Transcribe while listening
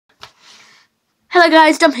Hello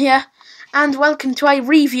guys, Dom here, and welcome to a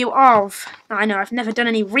review of... I know I've never done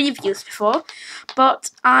any reviews before,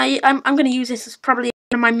 but I'm going to use this as probably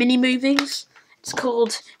one of my mini movies. It's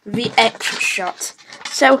called The X Shot.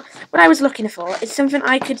 So what I was looking for is something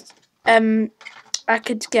I could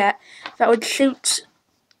get that would shoot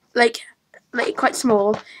like quite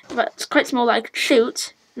small, but it's quite small that I could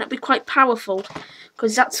shoot, and that'd be quite powerful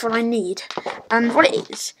because that's what I need. And what it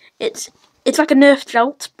is, it's like a Nerf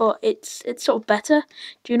jolt, but it's sort of better.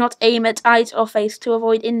 Do not aim at eyes or face to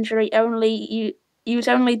avoid injury. Use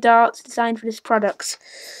only darts designed for this product.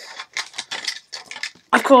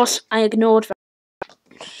 Of course, I ignored that.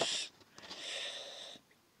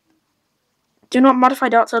 Do not modify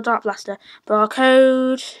darts or dart blaster.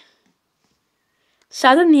 Barcode.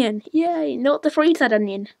 Sad onion. Yay, not the free sad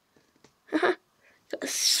onion. And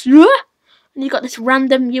you got this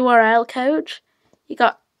random URL code. You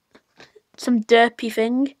got some derpy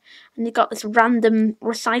thing, and you got this random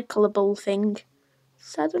recyclable thing.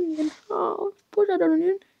 Sad onion. Oh, poor sad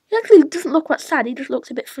onion. He actually doesn't look that sad, he just looks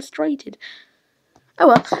a bit frustrated. Oh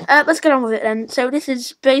well, let's get on with it then. So this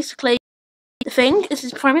is basically the thing. This is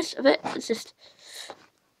the premise of it. It's just,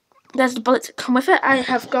 there's the bullets that come with it. I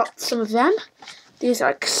have got some of them. These are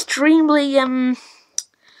extremely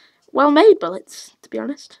well made bullets, to be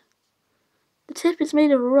honest. The tip is made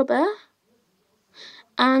of rubber.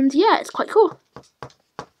 And yeah, it's quite cool.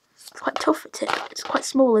 It's quite tough at tip. It's quite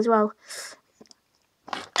small as well.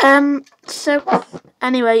 So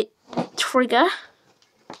anyway, trigger.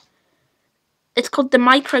 It's called the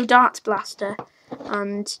Micro Darts Blaster,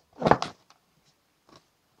 and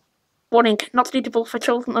warning: not suitable for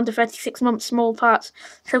children under 36 months. Small parts,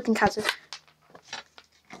 choking hazard.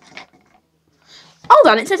 Hold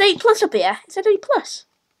on, it says 8+ up here. It said 8+.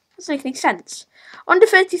 Doesn't make any sense. Under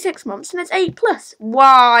 36 months, and it's 8+.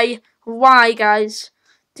 Why? Why, guys?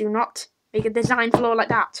 Do not make a design flaw like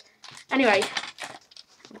that. Anyway,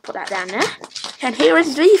 I'll put that down there. And here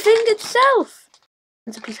is the thing itself.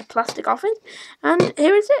 There's a piece of plastic off it. And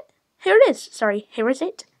here is it. Here it is. Sorry, here is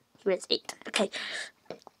it. Here is it. Okay.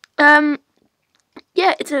 Yeah,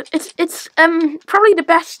 it's probably the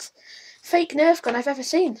best fake Nerf gun I've ever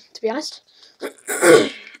seen, to be honest.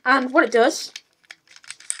 And what it does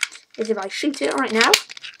is, if I shoot it right now,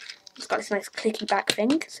 it's got this nice clicky back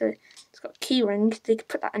thing, so it's got a key ring, so you can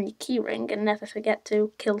put that on your key ring and never forget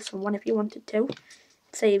to kill someone if you wanted to.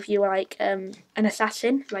 Say if you were like an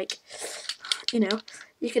assassin, like, you know,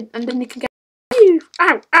 you could, and then you can go,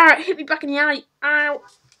 ow, ow, it hit me back in the eye, ow,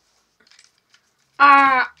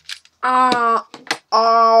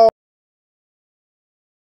 oh.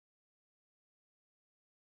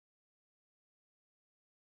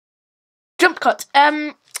 Jump cut.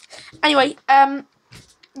 Anyway,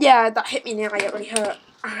 yeah, that hit me in the eye. It really hurt.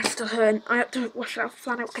 I still hurt. I have to wash it off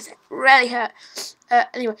flannel because it really hurt.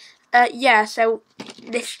 Anyway, yeah. So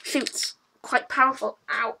this shoots quite powerful.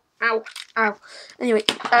 Ow, ow, ow. Anyway,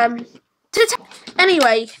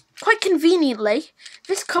 anyway, quite conveniently,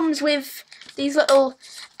 this comes with these little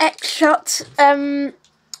X-Shot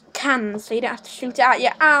cans, so you don't have to shoot it out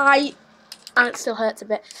your eye. And it still hurts a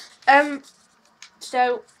bit.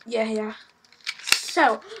 So yeah.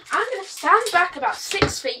 So, I'm going to stand back about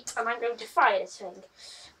 6 feet and I'm going to fire this thing.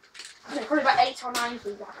 Okay, probably about 8 or 9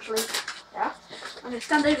 feet actually. Yeah. I'm going to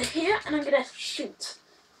stand over here and I'm going to shoot.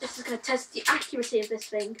 This is going to test the accuracy of this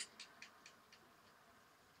thing.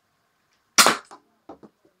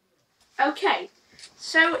 Okay.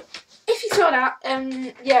 So, if you saw that,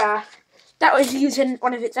 yeah, that was using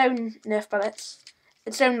one of its own Nerf bullets.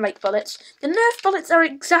 Its own bullets. The Nerf bullets are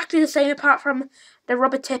exactly the same apart from the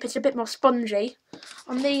rubber tip. It's a bit more spongy.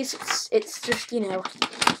 On these, it's just, you know,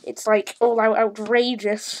 it's like all out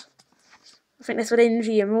outrageous. I think this would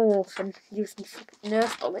injure you more than using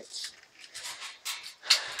Nerf bullets.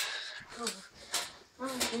 Oh,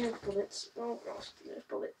 Nerf bullets. Oh gosh, Nerf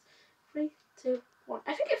bullets. 3, 2, 1.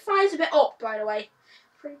 I think it fires a bit up, by the way.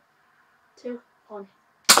 3, 2, 1.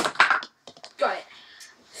 Got it.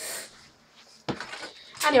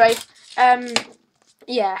 Anyway,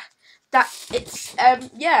 yeah,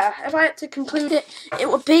 yeah, if I had to conclude it, it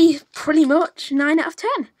would be pretty much 9 out of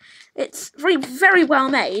 10. It's very, very well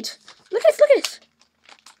made. Look at this.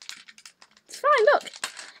 It's fine, look.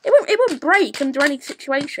 It won't break under any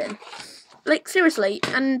situation. Like, seriously,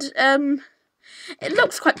 and, it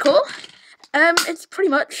looks quite cool. It's pretty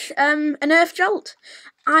much, a Nerf jolt.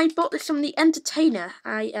 I bought this from the Entertainer.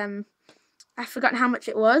 I've forgotten how much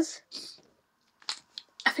it was.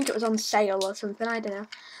 I think it was on sale or something, I don't know.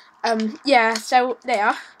 Yeah, so they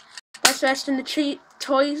are. They're searched in the cheap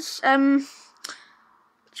toys,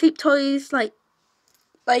 like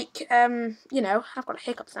like, you know, I've got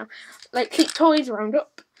hiccups now, like cheap toys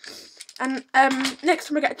roundup. And next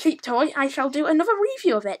time I get a cheap toy, I shall do another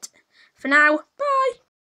review of it. For now, bye!